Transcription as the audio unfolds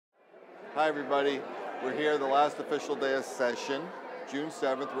Hi everybody, we're here the last official day of session, June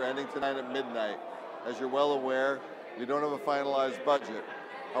 7th. We're ending tonight at midnight. As you're well aware, we don't have a finalized budget.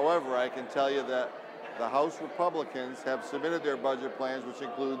 However, I can tell you that the House Republicans have submitted their budget plans, which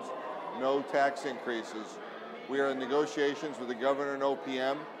includes no tax increases. We are in negotiations with the governor and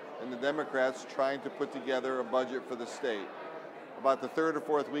OPM and the Democrats trying to put together a budget for the state. About the third or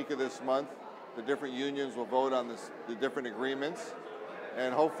fourth week of this month, the different unions will vote on the different agreements,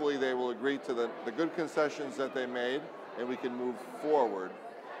 and hopefully they will agree to the good concessions that they made, and we can move forward.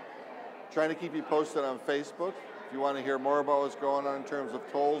 Trying to keep you posted on Facebook. If you want to hear more about what's going on in terms of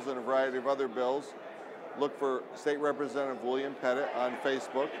tolls and a variety of other bills, look for State Representative William Petit on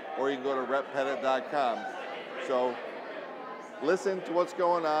Facebook, or you can go to reppetit.com. So listen to what's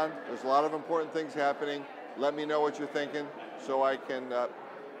going on. There's a lot of important things happening. Let me know what you're thinking so I can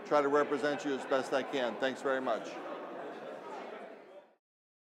try to represent you as best I can. Thanks very much.